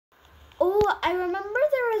I remember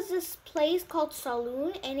there was this place called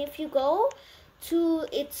Saloon, and if you go to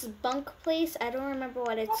its bunk place, I don't remember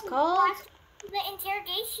what it's called. The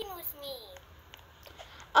interrogation with me.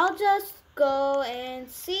 I'll just go and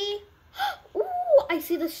see. Ooh, I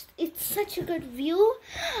see it's such a good view.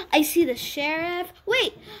 I see the sheriff.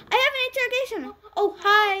 Wait, I have an interrogation. Oh,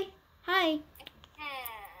 hi. Hi.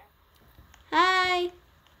 Hi.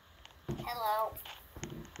 Hello.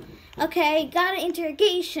 Okay, got an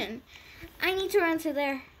interrogation. I need to run to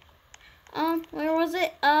there. Where was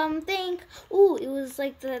it? Ooh, it was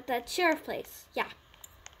like that sheriff place. Yeah.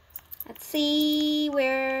 Let's see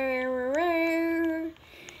where.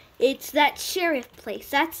 It's that sheriff place.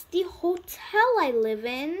 That's the hotel I live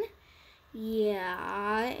in.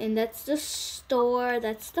 Yeah, and that's the store.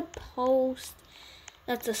 That's the post.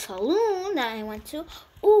 That's the saloon that I went to.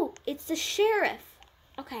 Ooh, it's the sheriff.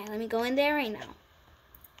 Okay, let me go in there right now.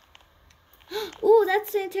 Ooh,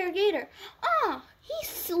 that's the interrogator. Ah, he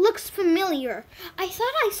looks familiar. I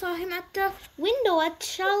thought I saw him at the window at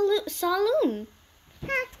saloon.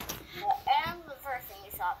 And the first thing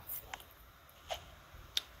you saw.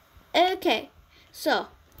 Okay, so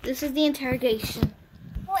this is the interrogation.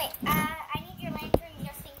 Wait, I need your lantern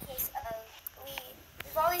just in case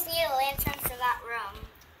we've always needed a lantern for that room.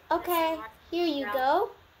 Okay, here you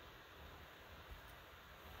go.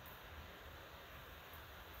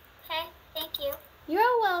 Okay, thank you.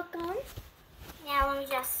 You're welcome. Now let me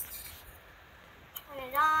just turn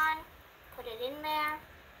it on, put it in there.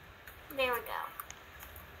 There we go.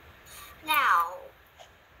 Now,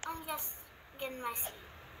 I'm just getting my seat.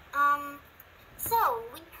 So,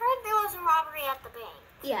 we heard there was a robbery at the bank.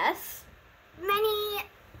 Yes. Many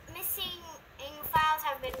missing files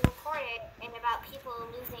have been reported and about people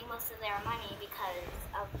losing most of their money because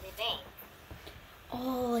of the bank.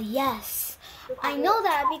 Oh, yes. I know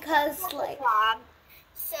that because, like...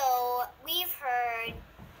 So, we've heard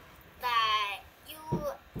that you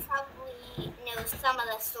probably know some of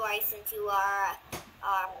the stories since you are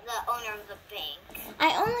the owner of the bank.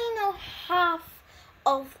 I only know half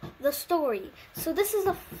of the story. So this is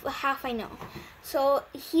the half I know. So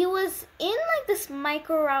he was in like this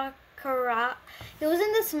micro racket,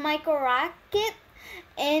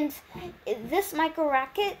 and this micro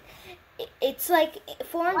racket, it's like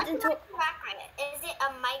formed What's into. Micro racket? Is it a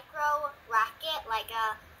micro racket, like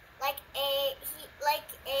a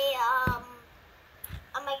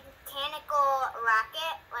mechanical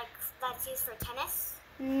racket, like that's used for tennis?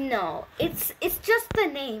 No, it's just the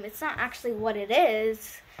name. It's not actually what it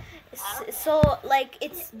is. So like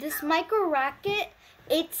it's this micro racket.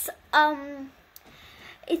 It's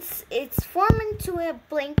formed into a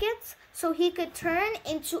blanket, so he could turn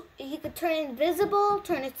invisible,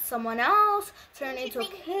 turn into someone else, turn into a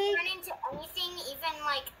cake. Turn into anything, even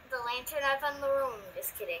like the lantern I've in the room.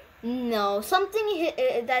 Just kidding. No, something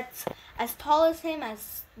that's as tall as him,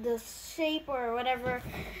 as the shape or whatever.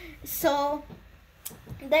 So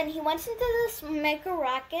then he went into this micro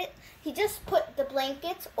racket. He just put the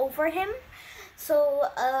blankets over him. So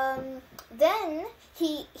then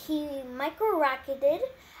he micro racketed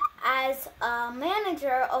as a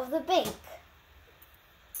manager of the bank.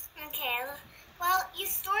 Okay. Well, you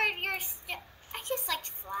stored your I just like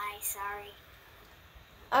to fly. Sorry.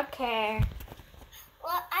 Okay.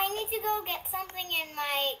 Well, I need to go get something in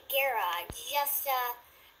my garage.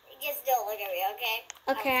 Just don't look at me, okay?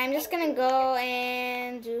 Okay, I'm just gonna go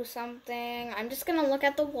and do something. I'm just gonna look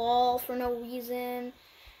at the wall for no reason.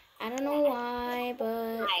 I don't know why,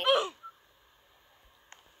 but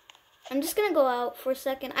I'm just gonna go out for a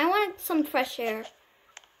second. I want some fresh air.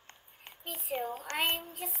 Me too.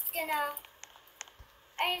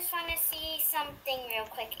 I just want to see something real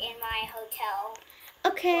quick in my hotel.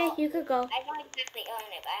 Okay, well, you could go. I don't exactly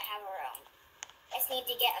own it, but I have a room. I just need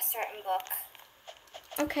to get a certain book.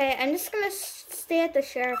 Okay, I'm just gonna stay at the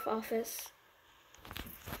sheriff's office.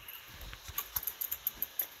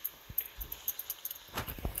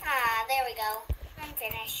 There we go. I'm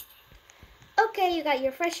finished. Okay, you got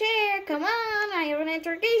your fresh air. Come on, I have an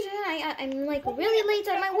interrogation. I'm like really late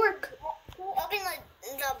at my work. Can you open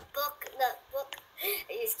the book?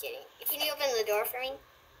 I'm just kidding. Can you open the door for me?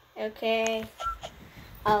 Okay,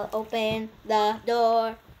 I'll open the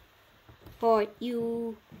door for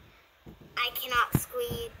you. I cannot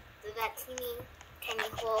squeeze that tiny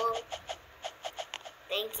hole.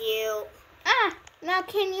 Thank you. Now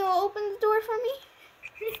can you open the door for me?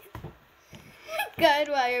 God,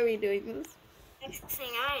 why are we doing this? Next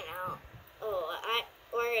thing I know,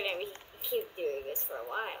 we're gonna keep doing this for a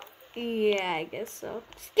while. Yeah, I guess so.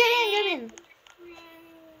 Just get in.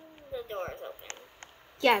 The door is open.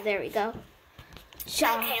 Yeah, there we go. Okay,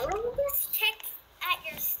 let me just check at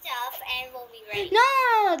your stuff and we'll ready.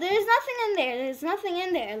 No, there's nothing in there. There's nothing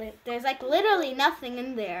in there. There's like literally nothing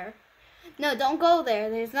in there. No, don't go there.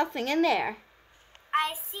 There's nothing in there.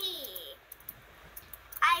 I see.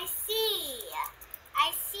 I see.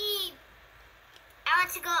 I see. I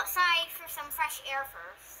want to go outside for some fresh air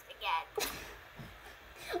first again.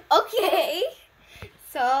 Okay.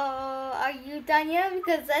 So, are you done yet?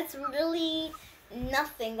 Because that's really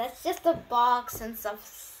nothing. That's just a box and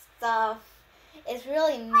stuff. It's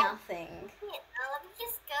really nothing. Let me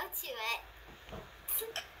just go to it.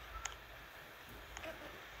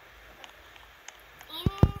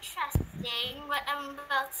 Interesting. What I'm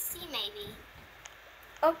about to see, maybe.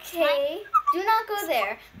 Okay. Do not go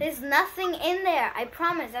there. There's nothing in there. I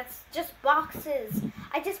promise. That's just boxes.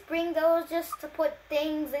 I just bring those just to put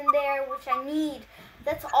things in there which I need.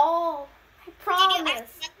 That's all. I promise. Did you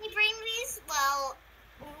accidentally bring these? Well,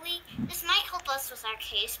 this might help us with our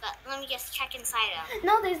case, but let me just check inside them.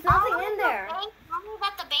 No, there's nothing in there. Nothing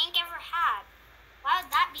that the bank ever had. Why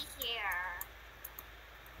would that be here?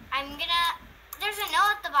 There's a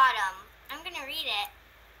note at the bottom. I'm gonna read it.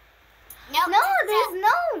 No, there's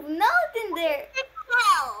nothing there.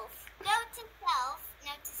 Note to self.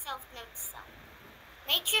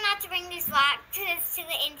 Make sure not to bring these boxes to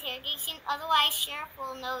the interrogation, otherwise Sheriff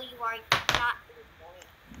will know you are not innocent.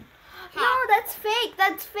 No, that's fake.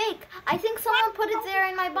 I think someone put it there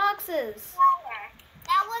in my boxes.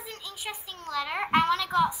 That was an interesting letter. I want to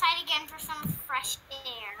go outside again for some fresh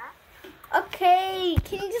air. Okay,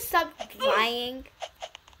 can you just stop lying?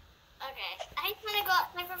 Okay, I just want to go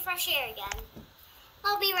outside for fresh air again.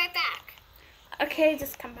 I'll be right back. Okay,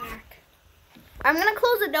 just come back. I'm gonna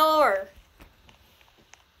close the door.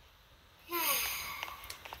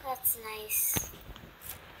 That's nice.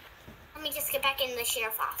 Let me just get back in the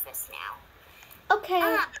sheriff's office now. Okay.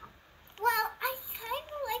 Well, I kind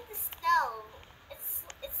of like the stove.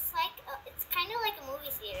 It's kind of like a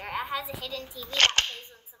movie theater. It has a hidden TV that plays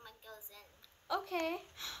when someone goes in. Okay.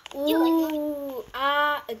 You like Ooh,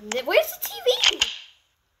 where's the TV?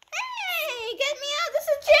 Hey, get me out. This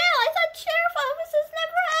is jail. I thought sheriff offices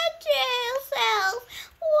never had jail cells.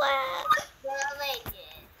 What? Well, they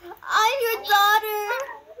did. I'm your daughter.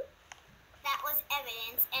 That was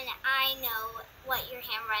evidence, and I know what your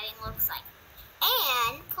handwriting looks like.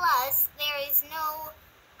 And plus, there is no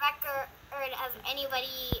record of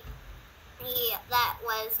anybody that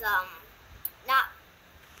was not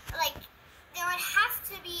like. There would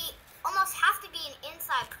almost have to be an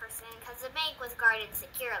inside person because the bank was guarded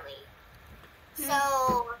securely.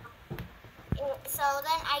 So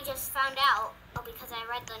then I just found out, because I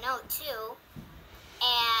read the note too,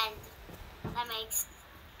 and that makes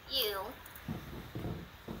you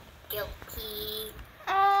guilty.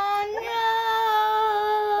 Oh no.